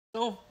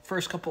So,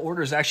 first couple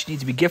orders actually need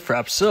to be gift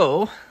wrapped,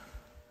 so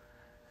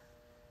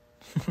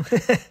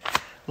a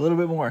little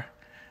bit more.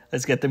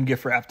 Let's get them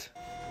gift wrapped.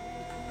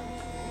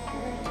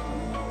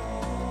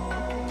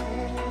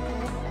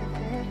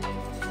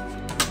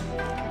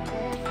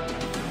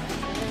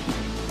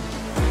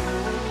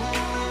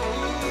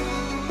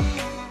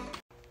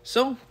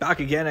 So, back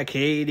again at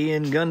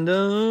Canadian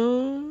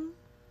Gundam.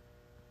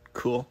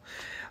 Cool.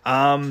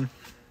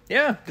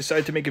 Yeah,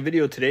 decided to make a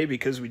video today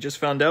because we just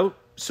found out.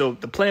 So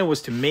the plan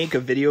was to make a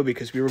video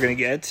because we were going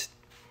to get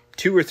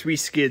 2 or 3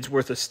 skids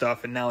worth of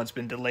stuff, and now it's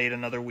been delayed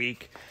another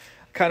week.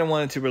 I kind of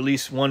wanted to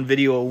release 1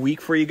 video a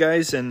week for you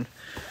guys, and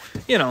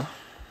you know,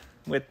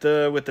 with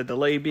the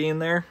delay being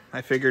there,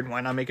 I figured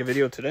why not make a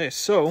video today.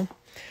 So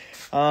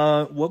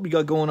what we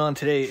got going on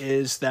today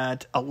is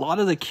that a lot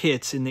of the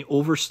kits in the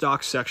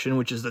overstock section,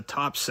 which is the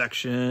top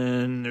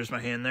section, there's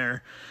my hand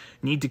there,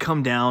 need to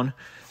come down.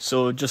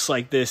 So just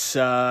like this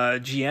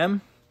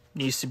GM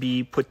needs to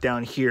be put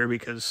down here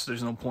because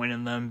there's no point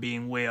in them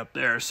being way up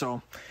there.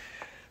 So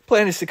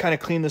plan is to kind of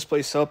clean this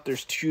place up.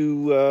 There's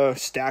 2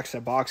 stacks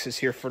of boxes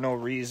here for no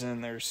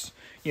reason. There's,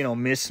 you know,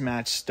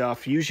 mismatched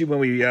stuff. Usually when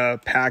we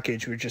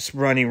package, we're just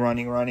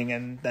running,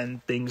 and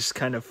then things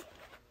kind of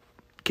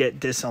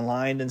get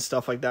disaligned and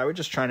stuff like that. We're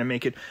just trying to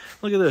make it.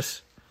 Look at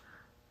this.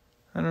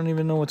 I don't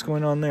even know what's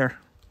going on there.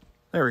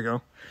 There we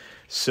go.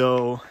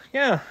 So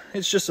yeah,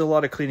 it's just a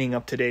lot of cleaning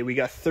up today. We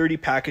got 30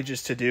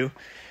 packages to do.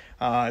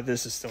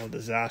 This is still a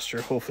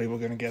disaster. Hopefully we're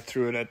going to get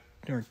through it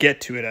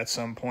get to it at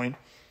some point.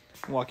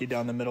 Walk you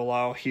down the middle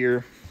aisle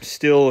here.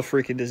 Still a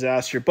freaking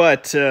disaster,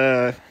 but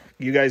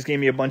you guys gave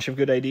me a bunch of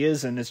good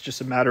ideas, and it's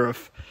just a matter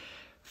of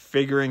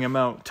figuring them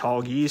out.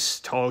 Tall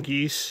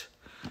geese.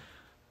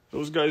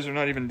 Those guys are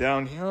not even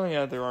down here. Oh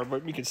yeah, there are,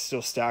 but we could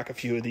still stack a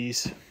few of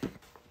these.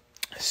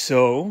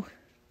 So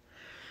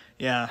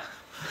yeah.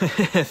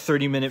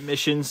 30-minute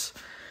missions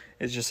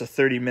is just a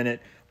 30-minute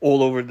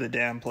all over the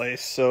damn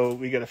place, so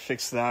we got to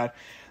fix that.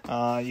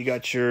 You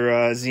got your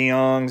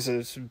Zeongs,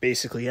 it's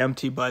basically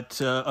empty,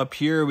 but up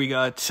here we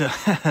got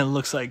it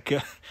looks like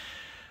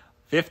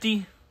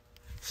 50,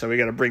 so we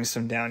got to bring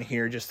some down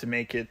here just to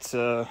make it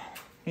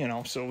you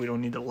know, so we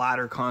don't need the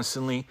ladder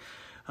constantly.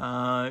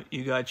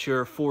 You got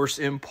your Force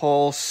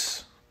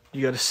Impulse,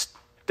 you got a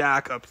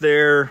stack up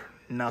there,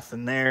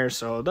 nothing there,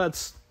 so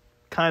that's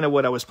kind of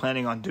what I was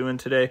planning on doing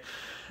today.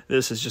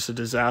 This is just a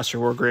disaster.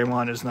 War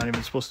Greymon is not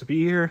even supposed to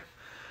be here.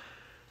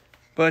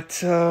 But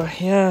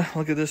yeah,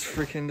 look at this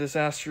freaking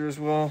disaster as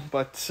well.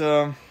 But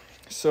so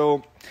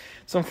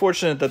it's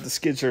unfortunate that the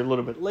skids are a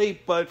little bit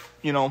late, but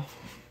you know,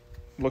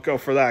 look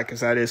out for that because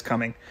that is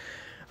coming.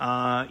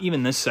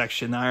 Even this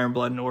section, the Iron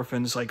Blood and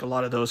Orphans, like a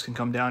lot of those can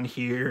come down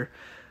here.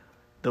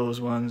 Those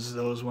ones,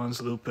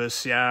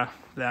 Lupus, yeah,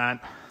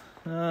 that.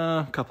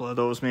 A couple of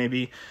those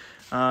maybe.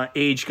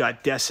 Age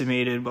got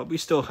decimated, but we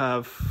still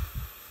have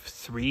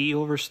 3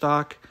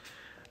 overstock.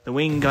 The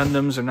Wing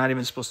Gundams are not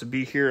even supposed to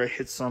be here. I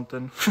hit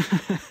something.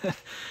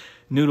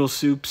 Noodle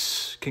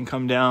Soups can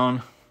come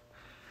down.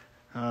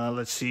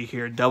 Let's see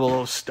here.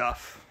 00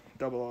 stuff.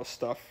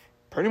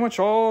 Pretty much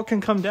all can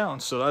come down,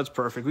 so that's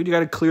perfect. We got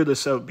to clear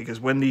this out because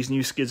when these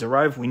new skids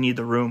arrive, we need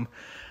the room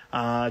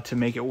to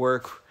make it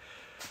work.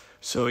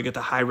 So we get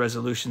the high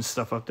resolution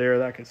stuff up there.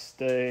 That could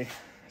stay.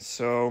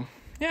 So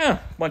yeah,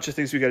 a bunch of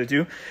things we got to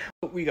do.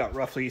 We got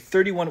roughly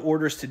 31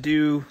 orders to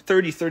do,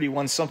 30,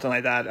 31, something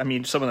like that. I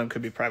mean, some of them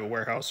could be private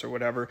warehouse or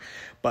whatever,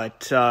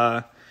 but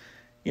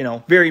you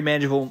know, very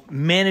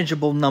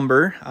manageable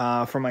number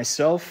for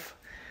myself.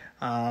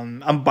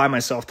 I'm by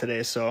myself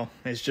today, so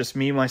it's just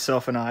me,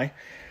 myself, and I.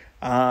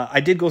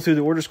 I did go through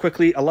the orders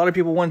quickly. A lot of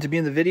people wanted to be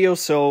in the video,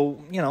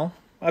 so you know,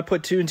 I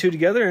put 2 and 2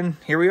 together, and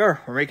here we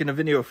are. We're making a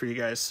video for you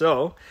guys.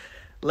 So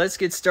let's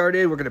get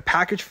started. We're going to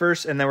package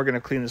first, and then we're going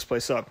to clean this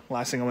place up.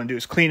 Last thing I'm going to do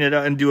is clean it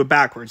up and do it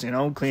backwards, you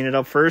know? Clean it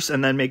up first,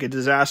 and then make a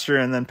disaster,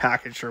 and then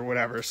package or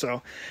whatever.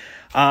 So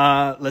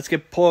let's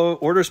get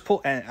orders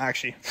pulled. And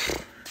actually,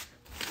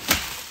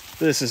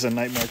 this is a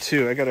nightmare,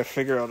 too. I got to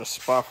figure out a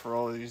spot for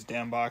all of these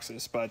damn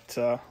boxes. But,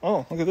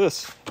 oh, look at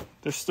this.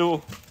 There's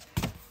still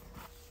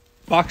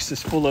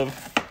boxes full of...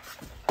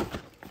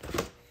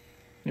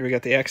 Here we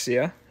got the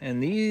Exia,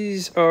 and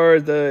these are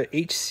the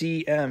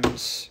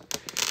HCMs.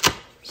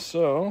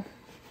 So,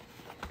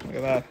 look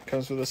at that.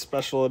 Comes with a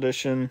special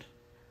edition.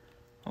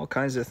 All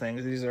kinds of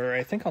things. These are,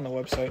 I think, on the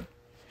website.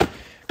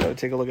 Gotta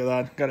take a look at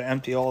that. Gotta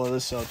empty all of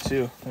this out,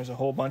 too. There's a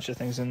whole bunch of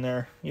things in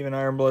there. Even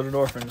Iron-Blooded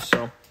Orphans.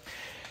 So,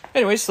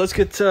 anyways, let's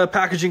get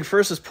packaging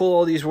first. Let's pull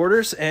all these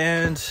orders,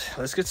 and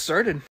let's get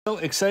started. So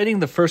exciting.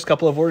 The first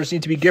couple of orders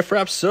need to be gift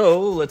wrapped,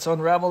 so let's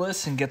unravel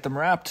this and get them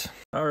wrapped.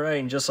 All right,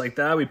 and just like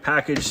that, we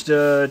packaged 2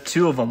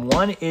 of them.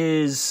 One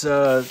is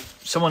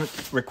someone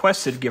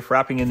requested gift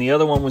wrapping, and the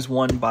other one was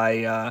won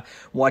by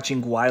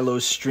watching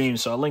Guilo's stream.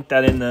 So I'll link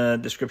that in the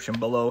description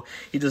below.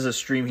 He does a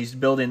stream. He's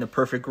building the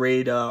perfect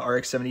grade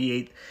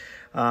RX-78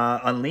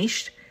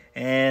 Unleashed.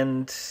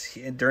 And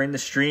during the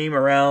stream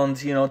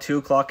around, you know, 2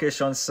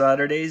 o'clock-ish on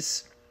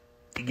Saturdays,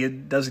 he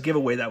does a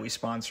giveaway that we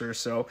sponsor.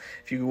 So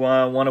if you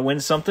want to win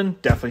something,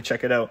 definitely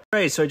check it out. All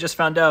right, so I just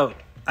found out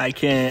I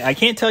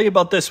can't tell you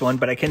about this one,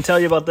 but I can tell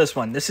you about this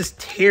one. This is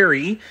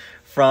Terry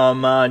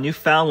from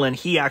Newfoundland.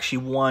 He actually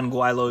won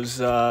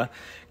Guilo's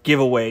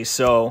giveaway.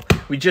 So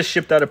we just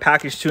shipped out a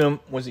package to him.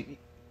 Was it a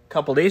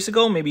couple days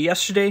ago? Maybe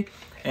yesterday.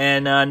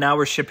 And now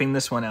we're shipping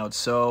this one out.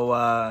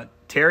 So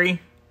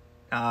Terry,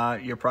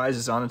 your prize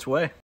is on its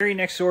way. Very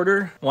next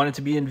order wanted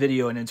to be in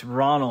video, and it's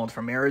Ronald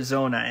from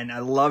Arizona. And I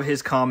love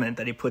his comment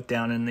that he put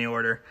down in the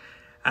order.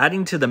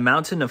 Adding to the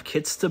mountain of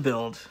kits to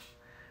build.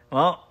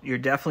 Well, you're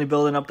definitely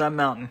building up that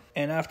mountain.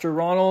 And after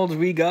Ronald,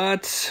 we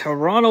got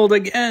Ronald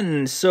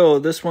again. So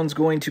this one's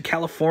going to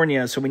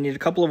California. So we need a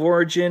couple of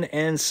Origin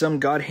and some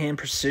God Hand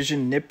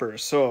Precision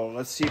nippers. So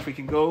let's see if we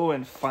can go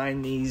and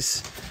find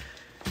these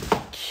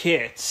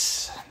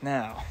kits.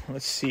 Now,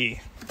 let's see.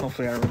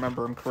 Hopefully I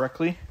remember them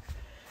correctly.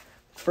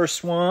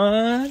 First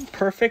one,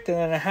 perfect. And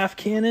then a half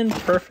cannon,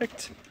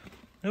 perfect.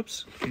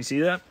 Oops, can you see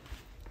that?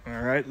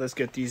 All right, let's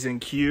get these in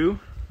queue.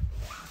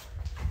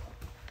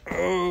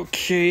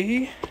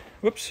 Okay.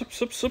 Whoops.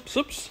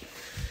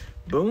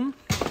 Boom.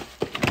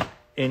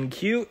 In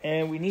queue,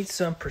 and we need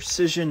some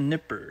precision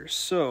nippers.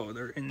 So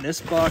they're in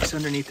this box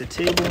underneath the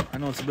table. I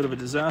know it's a bit of a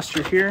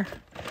disaster here.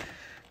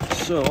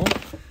 So,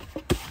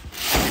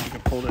 see if we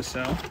can pull this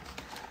out.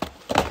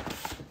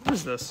 What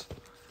is this?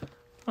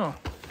 Oh.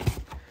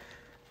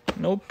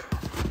 Nope.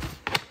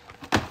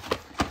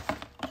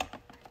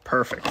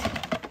 Perfect.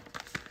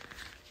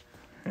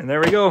 And there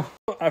we go.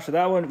 After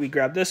that one, we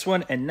grabbed this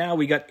one, and now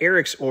we got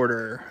Eric's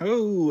order.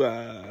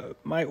 Oh,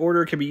 my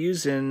order can be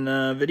used in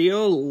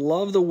video.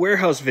 Love the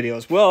warehouse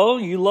videos. Well,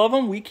 you love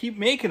them, we keep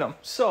making them.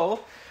 So,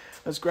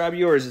 let's grab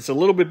yours. It's a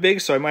little bit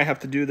big, so I might have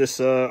to do this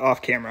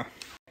off camera.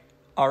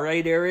 All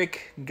right,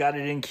 Eric, got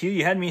it in queue.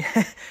 You had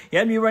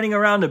me running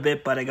around a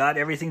bit, but I got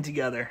everything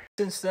together.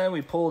 Since then,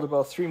 we pulled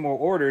about 3 more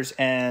orders,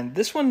 and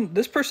this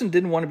person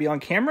didn't want to be on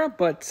camera,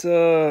 but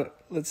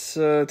let's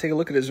take a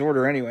look at his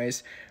order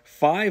anyways.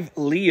 5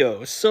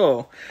 Leos.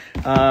 So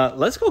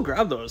let's go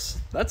grab those.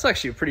 That's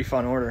actually a pretty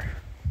fun order.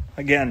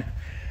 Again,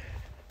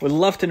 would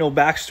love to know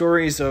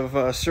backstories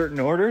of certain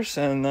orders,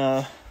 and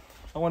I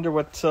wonder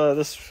what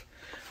this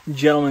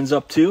gentleman's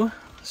up to.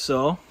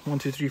 So 1,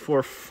 2, 3,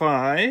 4,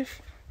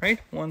 5. Right?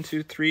 1,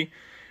 2, 3,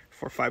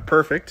 4, 5.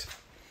 Perfect.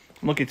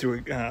 I'm looking through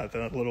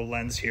the little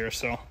lens here,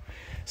 so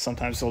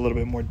sometimes it's a little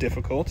bit more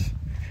difficult.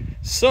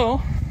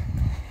 So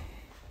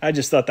I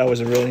just thought that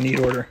was a really neat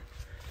order.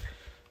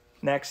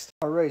 Next.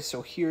 All right,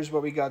 so here's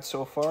what we got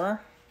so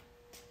far.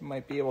 You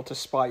might be able to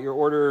spot your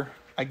order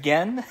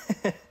again.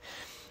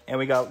 And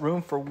we got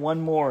room for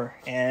one more.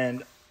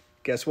 And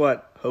guess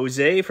what?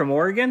 Jose from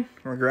Oregon,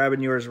 we're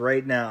grabbing yours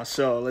right now.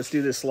 So let's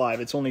do this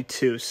live. It's only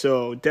 2.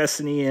 So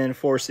Destiny and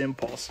Force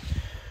Impulse.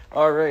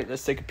 All right,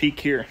 let's take a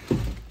peek here.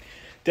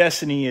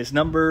 Destiny is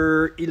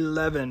number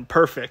 11.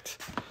 Perfect.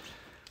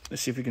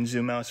 Let's see if we can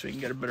zoom out so we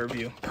can get a better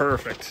view.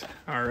 Perfect.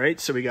 All right,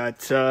 so we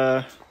got,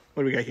 what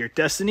do we got here?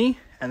 Destiny,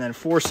 and then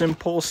Force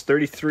Impulse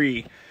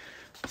 33.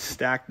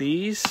 Stack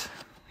these.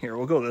 Here,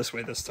 we'll go this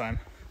way this time.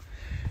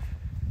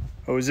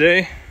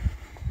 Jose,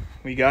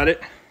 we got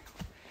it.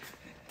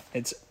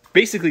 It's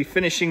basically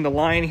finishing the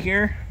line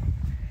here.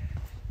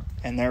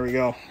 And there we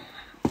go.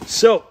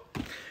 So,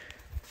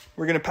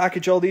 we're going to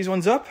package all these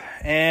ones up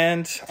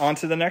and on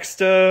to the next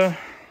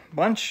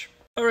bunch.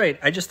 All right,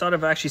 I just thought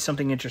of actually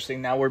something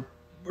interesting. Now we're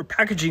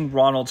packaging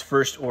Ronald's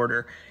first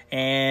order,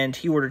 and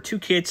he ordered 2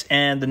 kits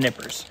and the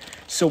nippers.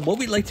 So what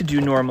we like to do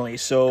normally,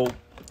 so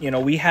you know,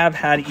 we have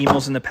had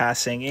emails in the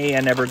past saying, hey,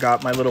 I never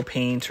got my little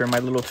paint or my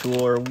little tool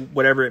or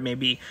whatever it may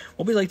be.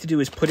 What we like to do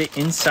is put it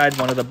inside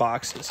one of the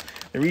boxes.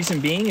 The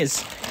reason being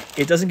is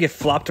it doesn't get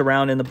flopped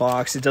around in the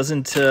box. It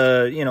doesn't,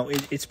 you know,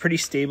 it's pretty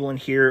stable in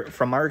here.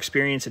 From our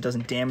experience, it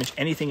doesn't damage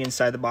anything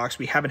inside the box.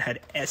 We haven't had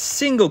a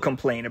single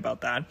complaint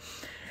about that.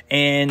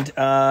 And,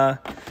 I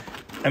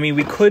mean,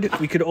 we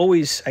could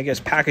always, I guess,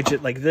 package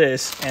it like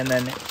this and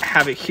then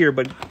have it here.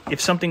 But if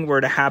something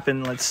were to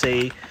happen, let's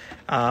say,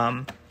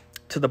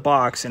 to the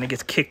box and it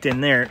gets kicked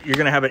in there, you're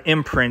going to have an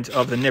imprint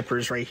of the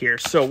nippers right here.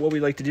 So what we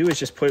like to do is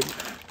just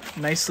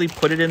nicely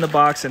put it in the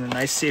box in a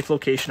nice safe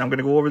location. I'm going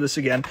to go over this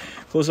again.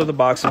 Close up the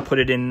box and put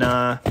it in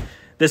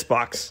this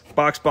box.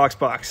 Box.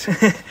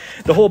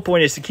 The whole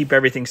point is to keep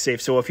everything safe.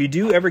 So if you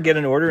do ever get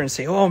an order and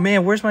say, oh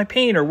man, where's my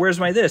paint or where's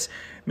my this?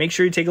 Make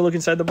sure you take a look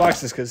inside the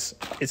boxes because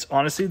it's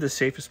honestly the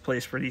safest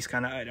place for these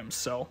kind of items.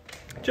 So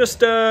just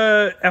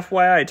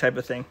FYI type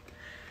of thing.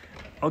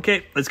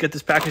 Okay, let's get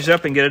this packaged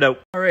up and get it out.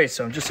 All right,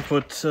 so I'm just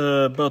about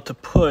to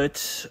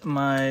put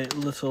my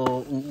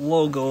little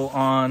logo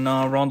on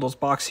Ronald's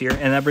box here,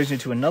 and that brings me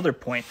to another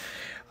point.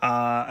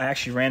 I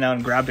actually ran out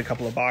and grabbed a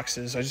couple of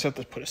boxes. I just have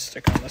to put a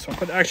sticker on this one,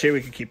 but actually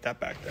we could keep that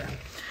back there.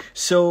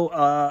 So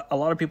a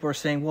lot of people are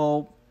saying,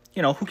 well,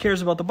 you know, who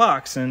cares about the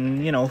box?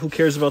 And, you know, who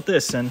cares about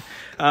this? And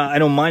I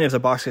don't mind if the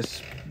box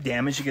gets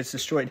damaged, it gets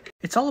destroyed.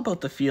 It's all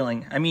about the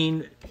feeling. I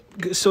mean,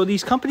 so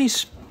these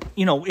companies,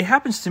 you know, it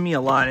happens to me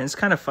a lot, and it's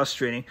kind of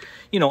frustrating.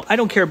 You know, I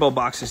don't care about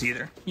boxes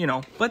either, you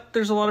know, but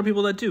there's a lot of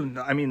people that do.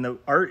 I mean, the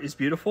art is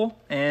beautiful,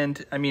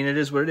 and, I mean, it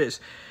is what it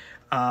is.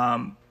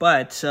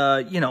 But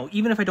you know,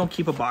 even if I don't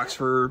keep a box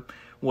for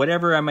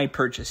whatever I might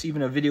purchase,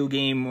 even a video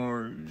game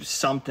or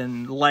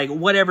something, like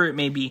whatever it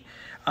may be.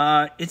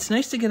 It's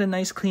nice to get a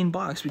nice clean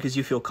box because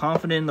you feel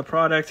confident in the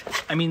product.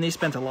 I mean, they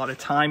spent a lot of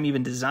time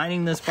even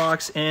designing this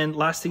box, and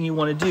last thing you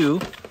want to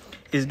do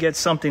is get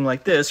something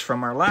like this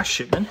from our last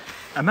shipment.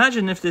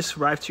 Imagine if this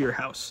arrived to your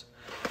house.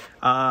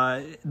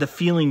 The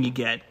feeling you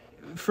get.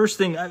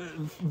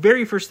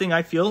 Very first thing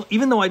I feel,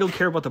 even though I don't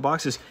care about the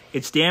boxes,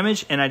 it's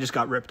damaged and I just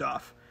got ripped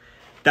off.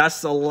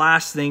 That's the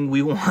last thing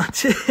we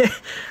want.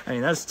 I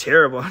mean, that's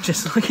terrible. I'm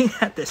just looking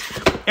at this.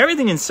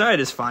 Everything inside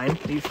is fine.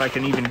 If I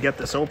can even get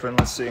this open,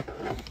 let's see.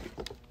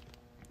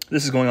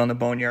 This is going on the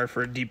Boneyard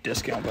for a deep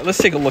discount, but let's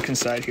take a look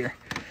inside here.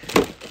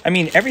 I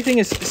mean, everything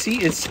is, see,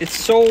 it's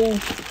so,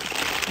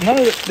 none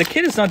of the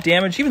kit is not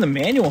damaged. Even the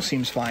manual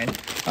seems fine.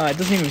 It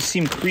doesn't even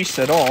seem creased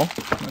at all.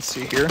 Let's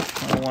see here.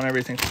 I don't want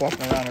everything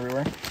flopping around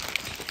everywhere.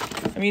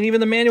 I mean, even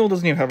the manual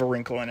doesn't even have a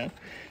wrinkle in it.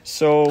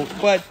 So,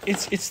 but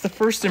it's the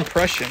first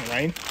impression,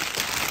 right?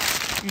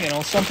 You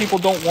know, some people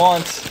don't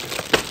want,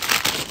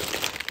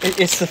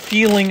 it's the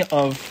feeling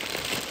of,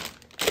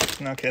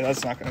 okay,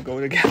 that's not going to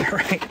go together,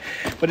 right?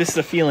 But it's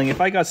the feeling.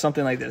 If I got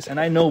something like this, and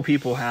I know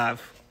people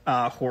have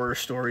horror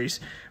stories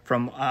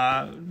from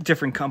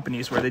different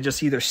companies where they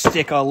just either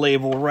stick a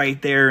label right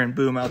there and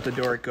boom, out the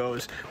door it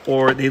goes,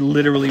 or they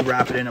literally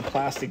wrap it in a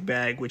plastic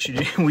bag, which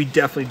we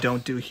definitely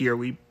don't do here.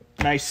 We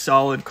nice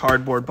solid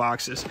cardboard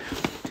boxes.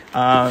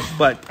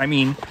 But I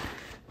mean,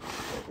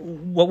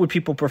 what would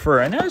people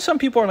prefer? I know some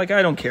people are like,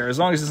 I don't care, as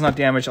long as it's not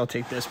damaged, I'll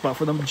take this. But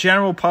for the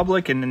general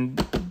public, and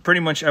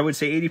pretty much I would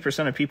say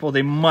 80% of people,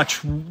 they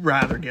much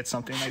rather get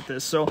something like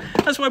this. So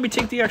that's why we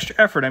take the extra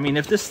effort. I mean,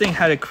 if this thing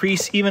had a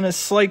crease, even a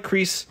slight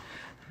crease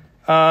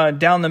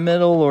down the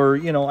middle, or,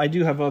 you know, I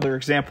do have other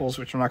examples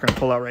which I'm not going to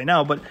pull out right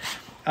now, but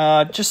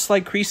just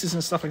slight creases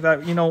and stuff like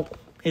that, you know,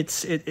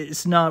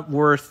 it's not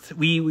worth.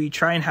 We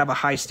try and have a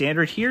high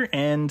standard here,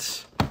 and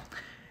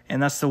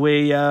that's the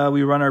way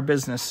we run our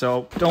business.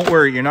 So don't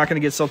worry, you're not going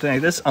to get something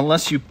like this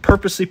unless you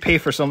purposely pay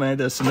for something like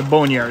this in the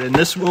Boneyard. And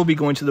this will be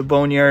going to the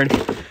Boneyard.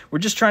 We're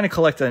just trying to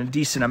collect a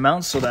decent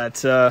amount so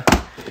that,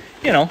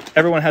 you know,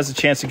 everyone has a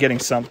chance of getting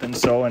something.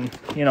 So, and,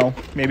 you know,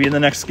 maybe in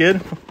the next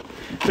skid,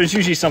 there's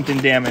usually something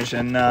damaged,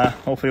 and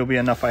hopefully it'll be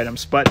enough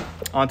items. But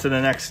on to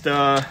the next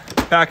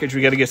package.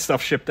 We got to get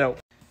stuff shipped out.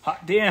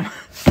 Hot damn,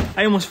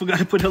 I almost forgot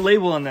to put a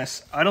label on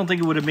this. I don't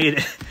think it would have made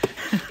it.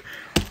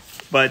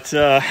 But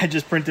I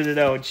just printed it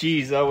out.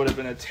 Jeez, that would have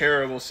been a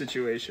terrible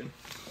situation.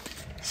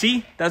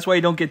 See, that's why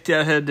you don't get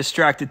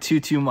distracted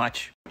too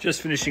much.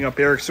 Just finishing up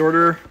Eric's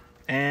order,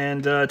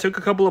 and took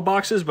a couple of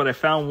boxes, but I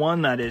found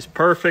one that is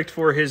perfect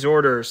for his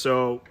order.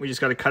 So we just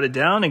got to cut it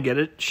down and get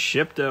it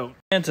shipped out.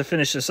 And to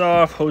finish this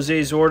off,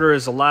 Jose's order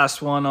is the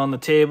last one on the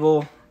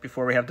table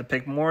before we have to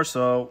pick more.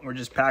 So we're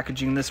just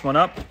packaging this one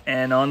up,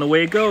 and on the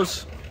way it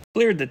goes.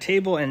 Cleared the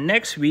table, and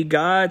next we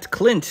got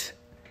Clint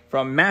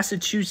from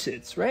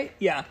Massachusetts, right?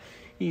 Yeah.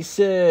 He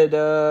said,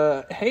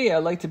 hey,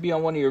 I'd like to be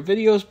on one of your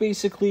videos,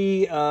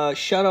 basically.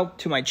 Shout out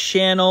to my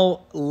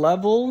channel,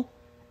 Level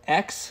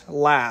X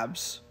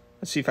Labs.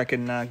 Let's see if I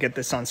can get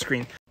this on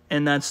screen.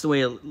 And that's the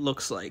way it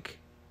looks like.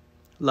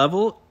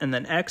 Level and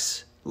then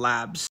X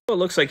Labs. So it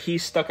looks like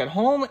he's stuck at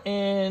home,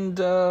 and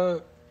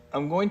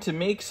I'm going to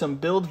make some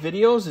build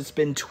videos. It's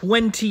been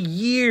 20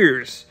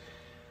 years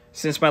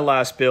since my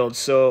last build.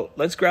 So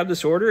let's grab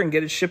this order and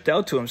get it shipped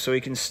out to him so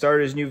he can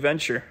start his new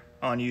venture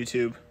on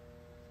YouTube.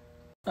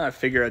 I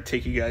figure I'd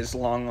take you guys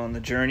along on the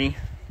journey.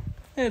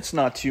 It's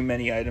not too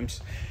many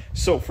items.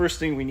 So first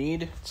thing we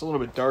need, it's a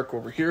little bit dark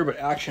over here, but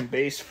action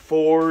base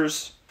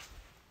 4s.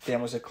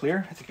 Damn, was it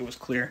clear? I think it was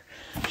clear.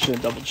 Should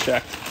have double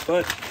checked.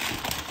 But,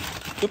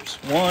 oops,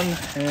 1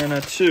 and a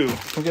 2.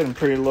 We're getting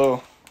pretty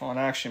low on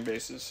action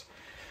bases.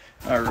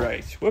 All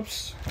right,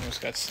 whoops, I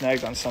almost got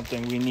snagged on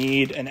something. We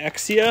need an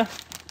Exia.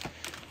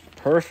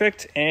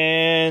 Perfect,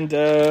 and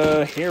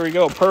here we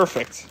go,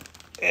 perfect.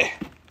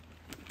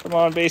 Come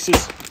on,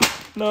 bases.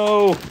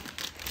 No.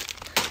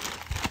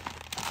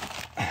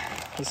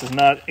 This is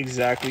not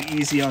exactly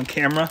easy on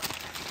camera.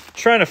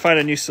 Trying to find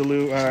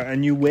a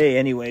new way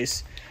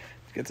anyways.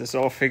 Get this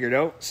all figured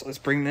out. So let's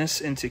bring this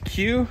into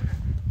queue.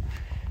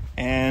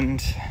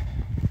 And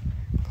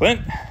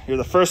Clint, you're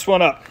the first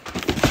one up.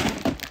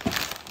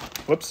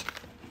 Whoops.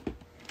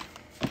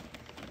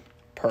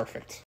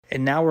 Perfect.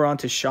 And now we're on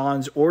to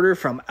Sean's order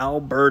from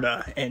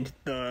Alberta. And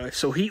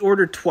so he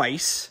ordered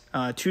twice,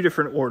 2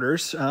 different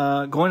orders,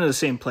 going to the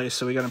same place.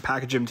 So we got to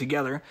package them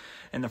together.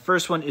 And the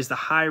first one is the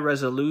high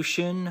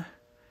resolution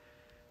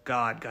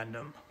God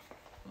Gundam.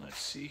 Let's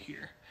see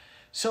here.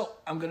 So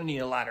I'm going to need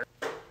a ladder.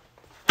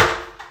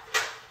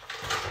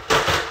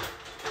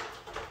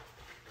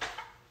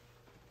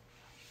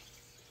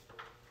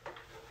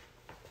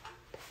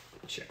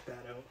 Check that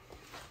out.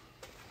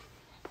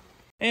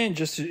 And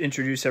just to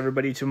introduce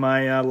everybody to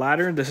my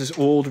ladder, this is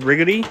Old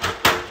Riggedy.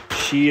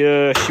 She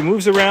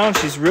moves around,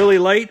 she's really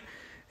light,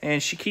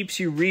 and she keeps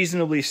you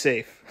reasonably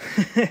safe.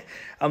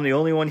 I'm the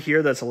only one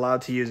here that's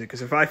allowed to use it,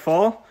 because if I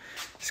fall,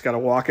 just gotta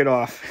walk it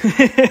off.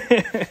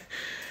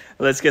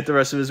 Let's get the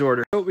rest of his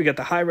order. So we got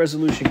the high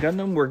resolution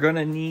Gundam. We're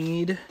gonna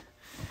need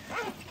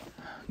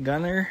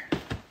gunner,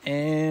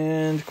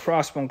 and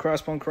crossbone,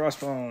 crossbone,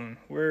 crossbone.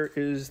 Where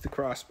is the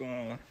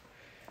crossbone?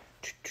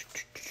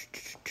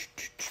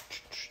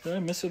 Did I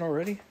miss it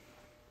already?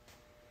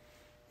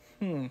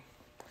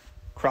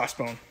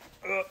 Crossbone.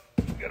 Oh,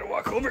 gotta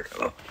walk over.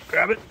 Oh,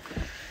 grab it.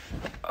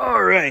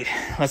 All right,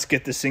 let's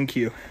get this in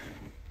queue.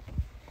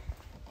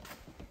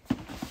 All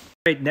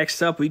right,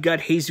 next up we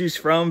got Jesus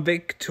from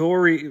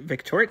Vancouver.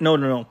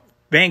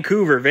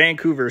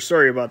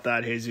 Sorry about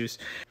that, Jesus.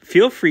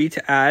 Feel free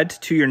to add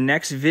to your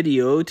next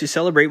video to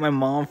celebrate my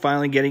mom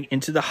finally getting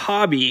into the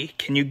hobby.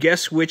 Can you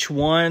guess which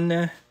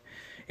one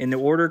in the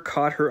order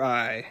caught her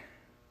eye?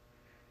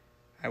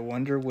 I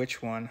wonder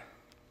which one.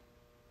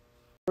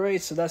 All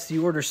right, so that's the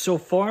order so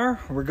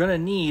far. We're gonna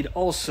need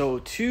also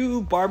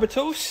 2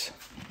 Barbatos.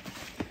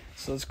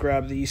 So let's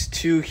grab these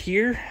 2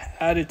 here,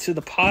 add it to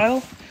the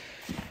pile.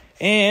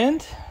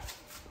 And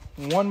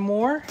 1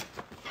 more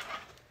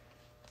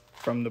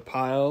from the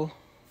pile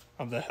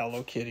of the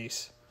Hello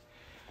Kitties.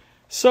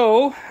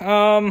 So,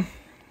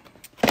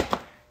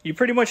 you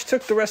pretty much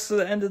took the rest of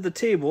the end of the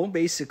table,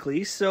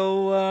 basically.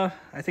 So, I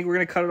think we're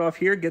going to cut it off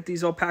here, get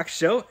these all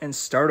packaged out, and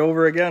start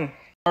over again.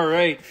 All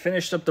right,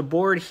 finished up the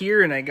board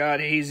here, and I got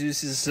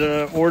Jesus's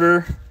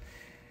order.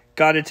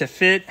 Got it to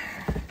fit.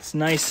 It's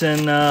nice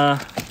and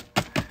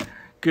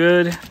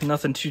good.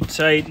 Nothing too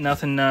tight,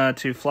 nothing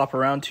to flop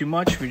around too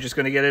much. We're just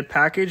going to get it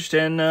packaged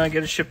and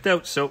get it shipped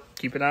out. So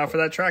keep an eye out for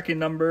that tracking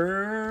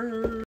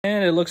number.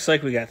 And it looks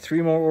like we got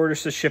 3 more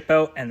orders to ship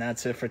out, and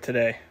that's it for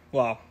today.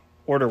 Well,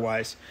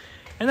 order-wise.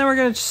 And then we're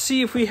going to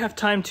see if we have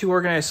time to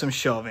organize some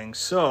shelving.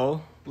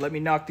 So let me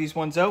knock these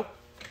ones out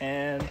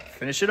and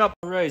finish it up.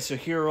 All right, so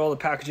here are all the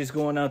packages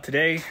going out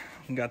today.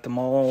 We got them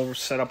all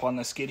set up on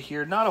the skid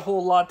here. Not a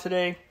whole lot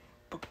today,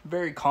 but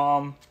very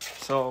calm.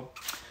 So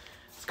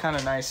it's kind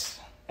of nice.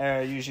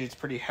 Usually it's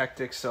pretty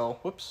hectic, so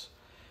whoops.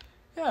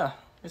 Yeah,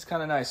 it's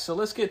kind of nice. So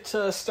let's get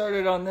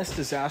started on this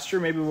disaster.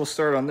 Maybe we'll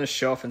start on this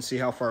shelf and see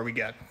how far we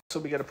get.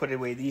 So we got to put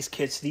away these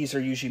kits. These are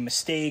usually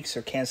mistakes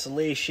or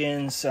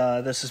cancellations.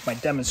 This is my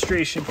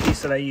demonstration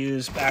piece that I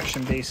use,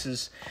 action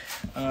bases.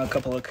 A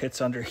couple of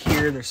kits under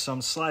here. There's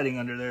some sliding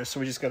under there, so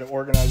we just got to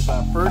organize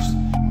that first.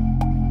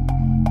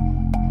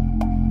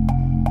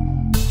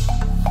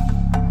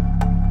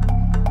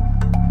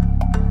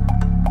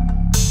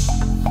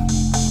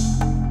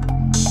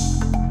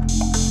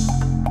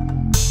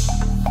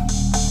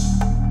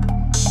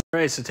 All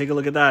right, so take a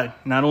look at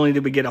that. Not only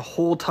did we get a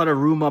whole ton of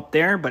room up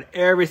there, but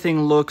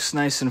everything looks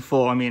nice and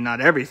full. I mean,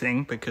 not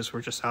everything, because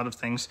we're just out of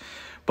things.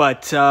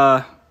 But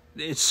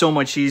it's so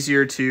much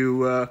easier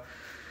to,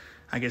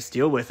 I guess,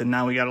 deal with. And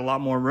now we got a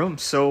lot more room.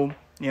 So,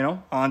 you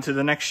know, on to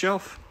the next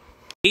shelf.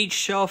 Each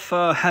shelf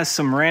has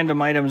some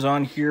random items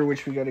on here,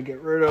 which we got to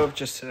get rid of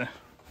just to,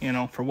 you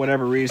know, for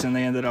whatever reason,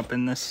 they ended up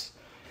in this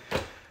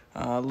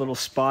little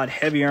spot.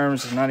 Heavy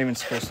arms is not even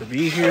supposed to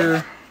be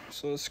here.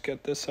 So let's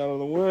get this out of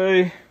the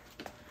way.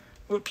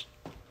 Oops,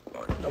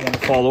 don't want to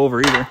fall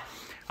over either.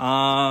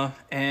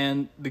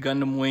 And the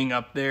Gundam wing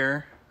up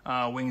there,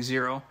 wing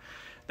 0,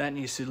 that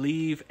needs to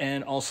leave,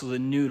 and also the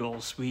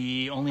noodles.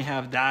 We only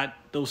have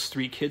those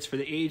 3 kits for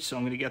the age, so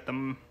I'm going to get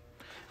them.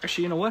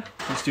 Actually, you know what?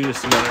 Let's do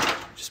this together.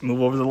 Just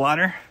move over the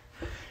ladder.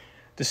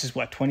 This is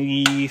what,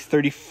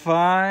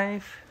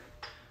 2035?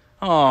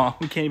 Oh,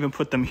 we can't even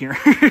put them here.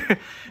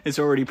 It's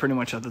already pretty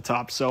much at the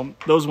top, so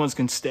those ones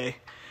can stay.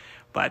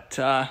 But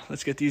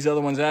let's get these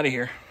other ones out of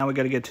here. Now we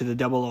got to get to the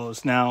double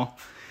O's. Now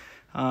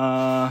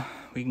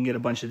we can get a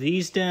bunch of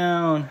these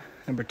down.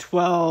 Number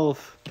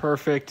 12,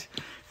 perfect.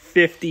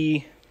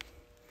 50,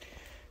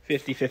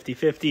 50, 50,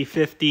 50,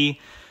 50.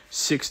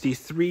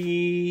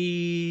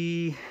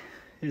 63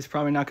 is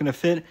probably not going to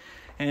fit.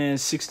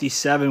 And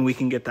 67, we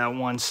can get that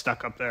one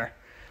stuck up there.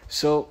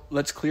 So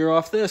let's clear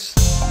off this.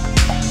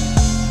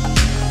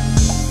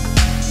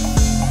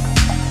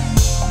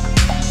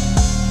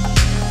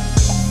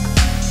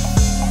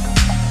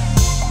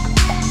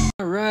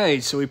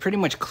 Alright, so we pretty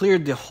much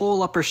cleared the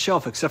whole upper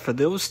shelf except for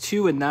those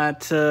 2 and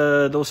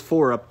those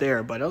 4 up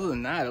there. But other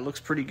than that, it looks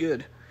pretty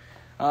good.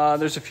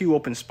 There's a few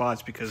open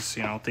spots because,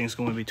 you know, things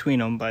go in between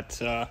them. But,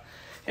 yeah,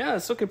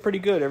 it's looking pretty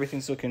good.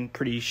 Everything's looking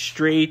pretty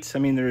straight. I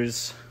mean,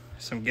 there's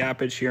some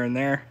gappage here and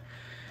there.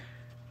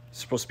 It's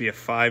supposed to be a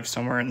 5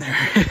 somewhere in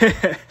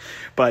there.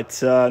 But,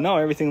 no,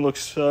 everything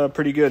looks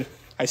pretty good.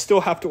 I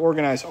still have to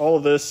organize all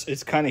of this.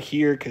 It's kind of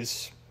here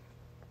because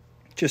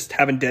just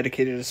haven't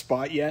dedicated a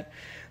spot yet.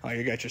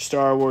 You got your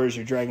Star Wars,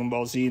 your Dragon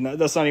Ball Z.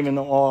 That's not even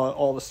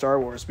all the Star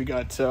Wars. We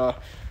got,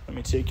 let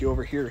me take you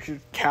over here.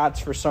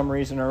 Cats, for some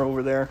reason, are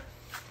over there.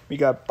 We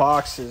got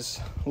boxes,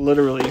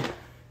 literally,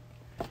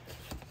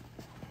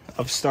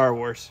 of Star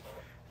Wars.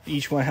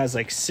 Each one has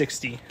like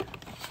 60.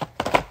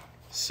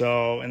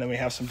 So, and then we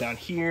have some down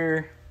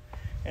here.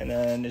 And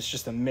then it's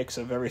just a mix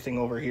of everything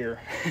over here.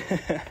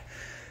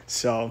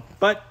 So,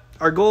 but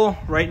our goal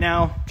right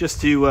now, just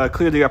to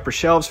clear the upper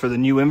shelves for the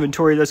new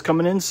inventory that's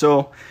coming in.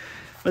 So,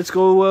 let's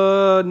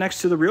go next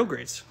to the real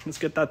grades. Let's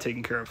get that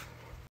taken care of.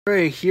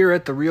 Right here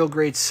at the real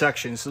grades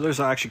section. So there's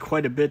actually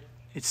quite a bit,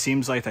 it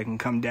seems like, that can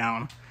come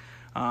down.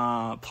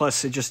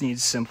 Plus, it just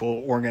needs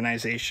simple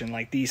organization.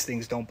 Like, these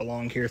things don't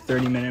belong here.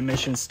 30-minute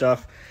mission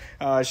stuff.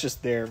 It's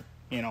just there,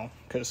 you know,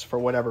 because for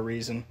whatever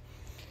reason,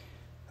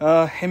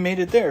 it made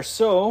it there.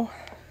 So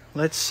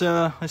let's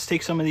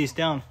take some of these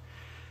down.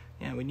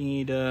 Yeah, we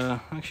need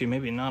actually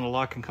maybe not a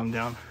lot can come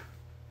down.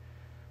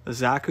 The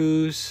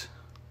Zaku's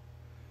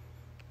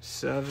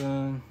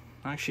 7.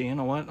 Actually, you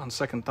know what? On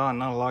second thought,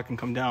 not a lot can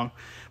come down,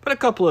 but a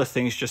couple of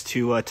things just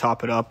to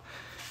top it up.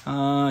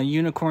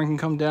 Unicorn can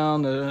come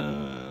down.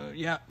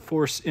 Yeah,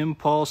 Force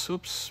Impulse.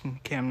 Oops.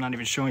 Okay, I'm not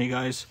even showing you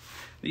guys.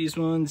 These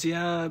ones,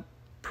 yeah,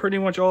 pretty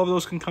much all of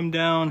those can come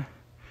down.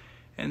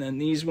 And then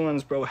these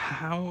ones, bro,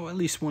 how at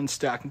least one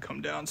stack can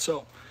come down.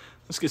 So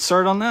let's get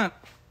started on that.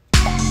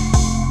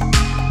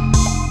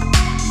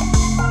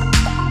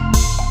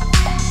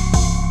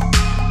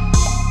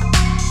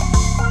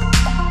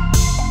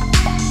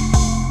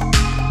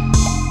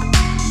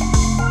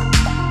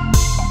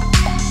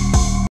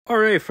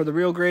 Alright, for the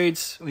real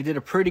grades, we did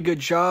a pretty good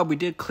job. We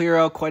did clear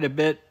out quite a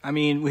bit. I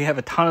mean, we have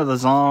a ton of the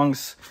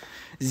Zongs,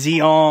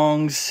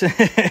 Zeongs.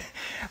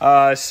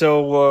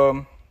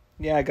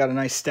 Yeah, I got a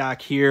nice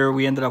stack here.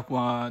 We ended up,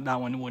 that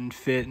one wouldn't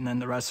fit, and then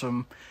the rest of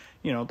them,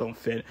 you know, don't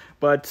fit.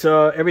 But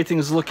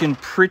everything's looking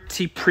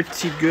pretty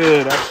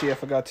good. Actually, I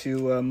forgot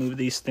to move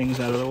these things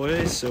out of the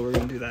way, so we're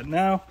going to do that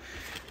now.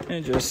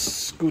 And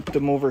just scoot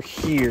them over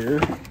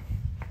here.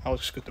 I'll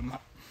scoot them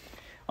up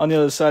on the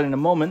other side in a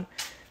moment.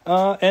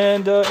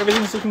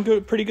 Everything's looking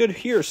good, pretty good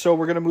here. So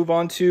we're going to move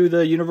on to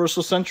the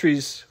Universal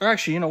Sentries. Or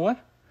actually, you know what?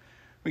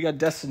 We got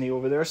Destiny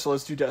over there, so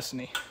let's do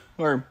Destiny.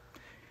 Or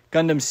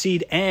Gundam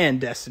Seed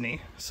and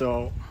Destiny.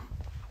 So,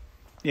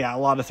 yeah, a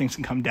lot of things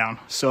can come down.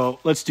 So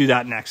let's do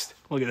that next.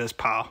 Look at this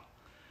pile.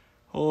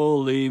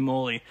 Holy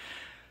moly.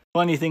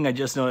 Funny thing I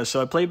just noticed. So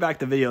I played back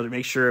the video to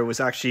make sure it was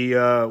actually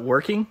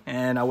working,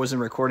 and I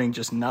wasn't recording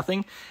just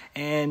nothing.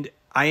 And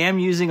I am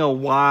using a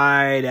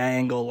wide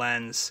angle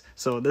lens.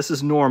 So this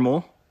is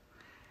normal.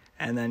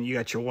 And then you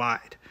got your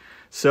wide.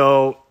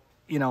 So,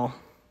 you know,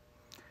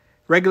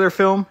 regular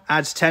film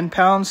adds 10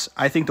 pounds.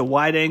 I think the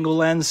wide angle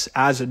lens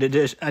adds an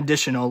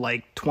additional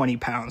like 20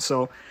 pounds.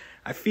 So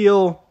I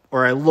feel,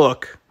 or I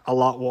look, a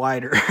lot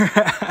wider.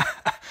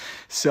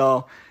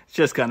 So it's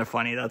just kind of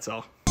funny, that's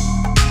all.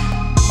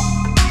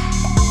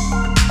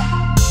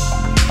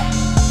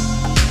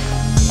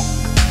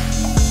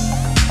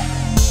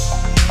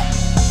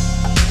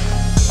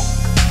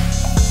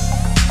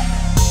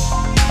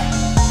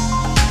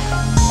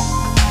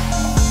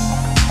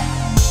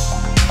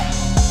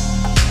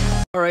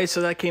 Alright,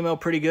 so that came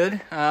out pretty good.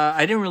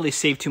 I didn't really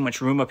save too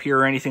much room up here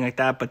or anything like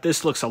that, but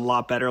this looks a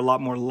lot better, a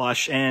lot more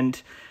lush, and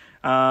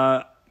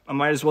I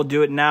might as well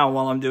do it now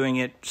while I'm doing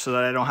it so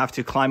that I don't have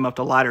to climb up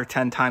the ladder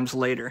 10 times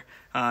later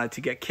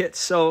to get kits.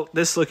 So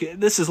this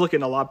is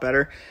looking a lot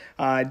better.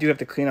 I do have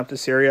to clean up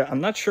this area. I'm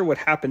not sure what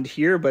happened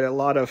here, but a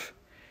lot of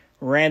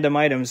random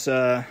items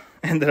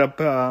ended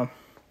up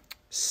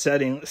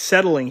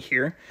settling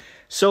here.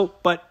 So,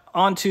 but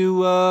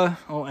onto,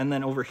 oh, and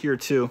then over here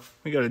too.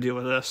 We got to deal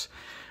with this.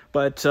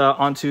 But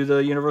onto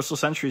the Universal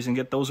Sentries and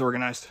get those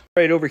organized.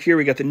 Right over here,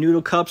 we got the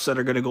noodle cups that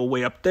are going to go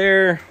way up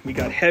there. We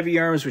got heavy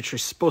arms, which are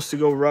supposed to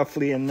go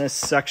roughly in this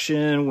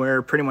section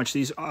where pretty much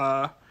these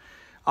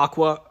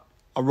Aqua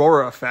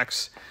Aurora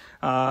effects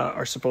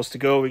are supposed to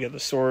go. We got the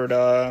sword,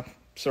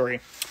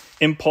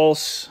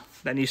 Impulse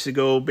that needs to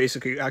go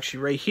basically actually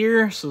right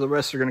here. So the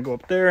rest are going to go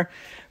up there.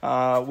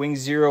 Wing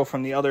Zero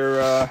from the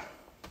other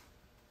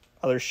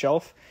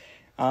shelf.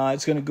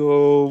 It's going to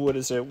go, what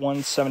is it,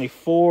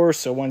 174,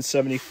 so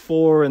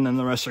 174, and then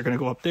the rest are going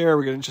to go up there.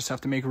 We're going to just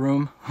have to make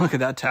room. Look at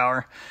that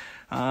tower.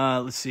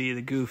 Let's see,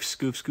 the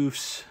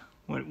goofs.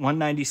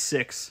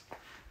 196.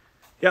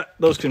 Yeah,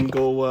 those can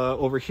go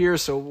over here,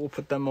 so we'll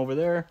put them over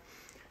there.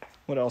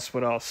 What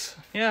else?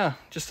 Yeah,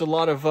 just a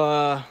lot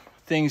of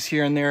things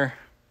here and there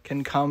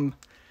can come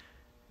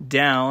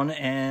down,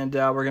 and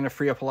we're going to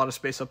free up a lot of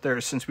space up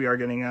there since we are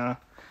getting a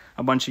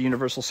bunch of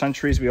Universal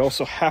Sentries. We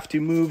also have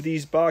to move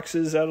these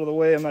boxes out of the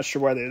way. I'm not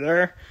sure why they're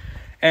there.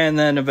 And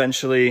then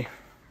eventually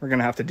we're going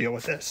to have to deal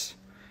with this,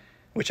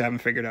 which I haven't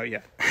figured out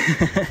yet.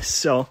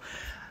 So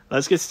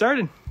let's get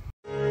started.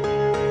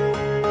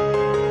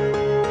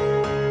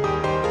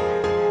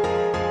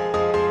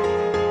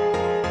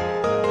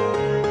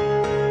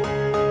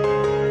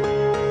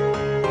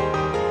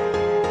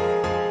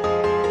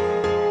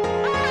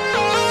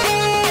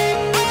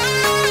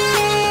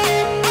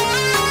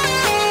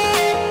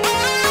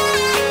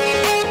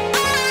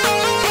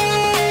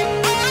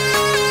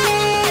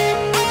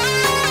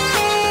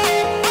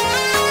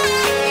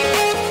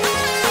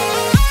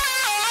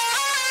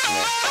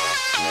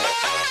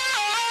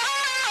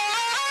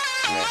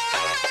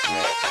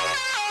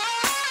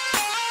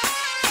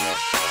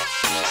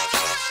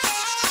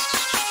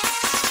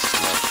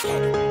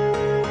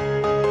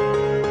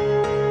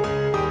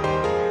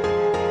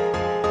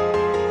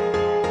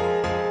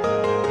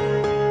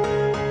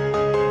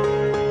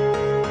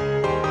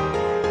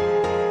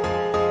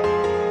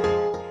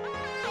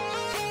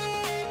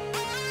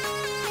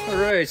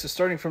 Alright, so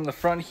starting from the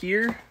front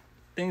here,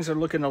 things are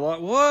looking a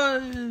lot.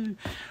 What?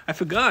 I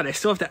forgot. I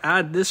still have to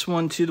add this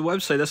one to the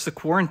website. That's the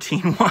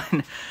quarantine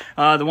one.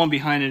 The one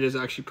behind it is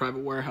actually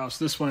private warehouse.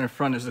 This one in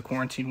front is the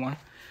quarantine one.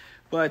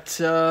 But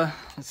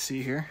let's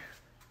see here.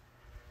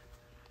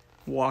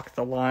 Walk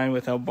the line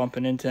without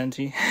bumping into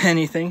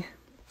anything.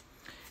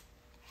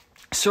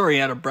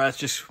 Sorry, out of breath.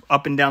 Just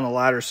up and down the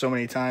ladder so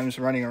many times,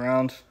 running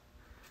around.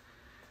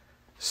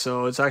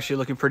 So it's actually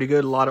looking pretty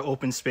good. A lot of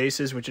open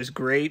spaces, which is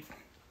great,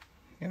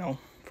 you know,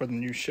 for the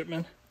new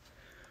shipment.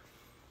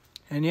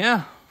 And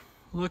yeah,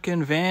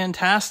 looking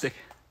fantastic.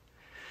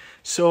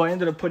 So I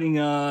ended up putting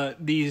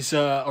these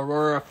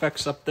Aurora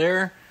effects up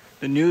there.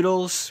 The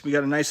noodles, we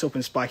got a nice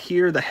open spot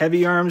here. The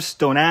heavy arms,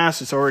 don't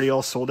ask, it's already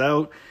all sold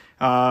out.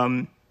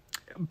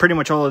 Pretty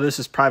much all of this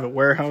is private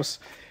warehouse.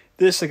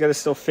 This I got to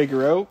still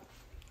figure out.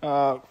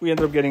 We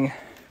ended up getting,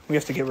 we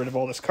have to get rid of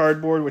all this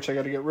cardboard, which I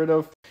got to get rid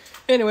of.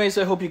 Anyways,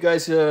 I hope you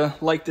guys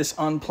like this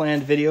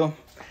unplanned video.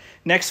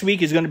 Next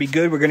week is going to be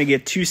good. We're going to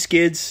get 2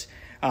 skids.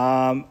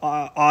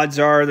 Odds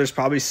are there's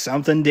probably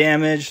something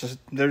damaged.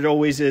 There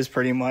always is,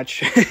 pretty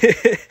much.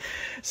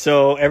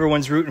 So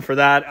everyone's rooting for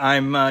that.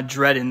 I'm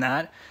dreading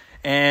that.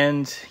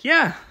 And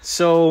yeah,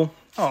 so,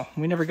 oh,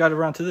 we never got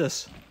around to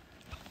this.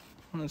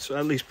 Let's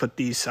at least put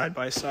these side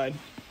by side.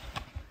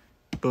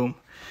 Boom.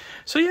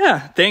 So yeah,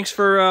 thanks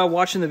for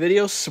watching the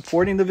videos,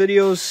 supporting the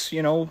videos,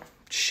 you know,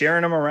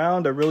 sharing them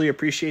around. I really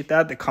appreciate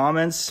that. The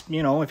comments,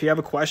 you know, if you have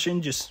a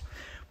question, just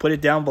put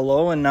it down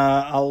below and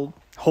I'll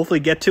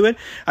hopefully get to it.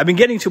 I've been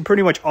getting to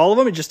pretty much all of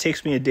them. It just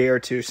takes me a day or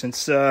two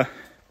since,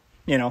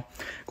 you know,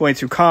 going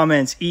through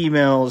comments,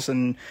 emails,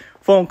 and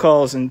phone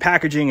calls and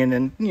packaging. And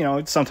then, you know,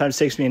 it sometimes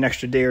takes me an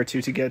extra day or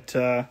two to get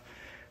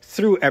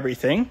through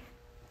everything.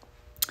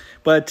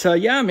 But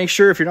yeah, make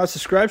sure if you're not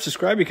subscribed,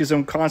 subscribe, because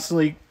I'm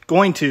constantly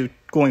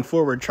going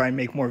forward, try and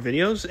make more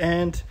videos.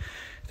 And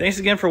thanks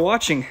again for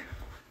watching.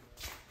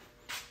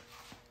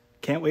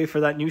 Can't wait for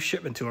that new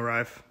shipment to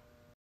arrive.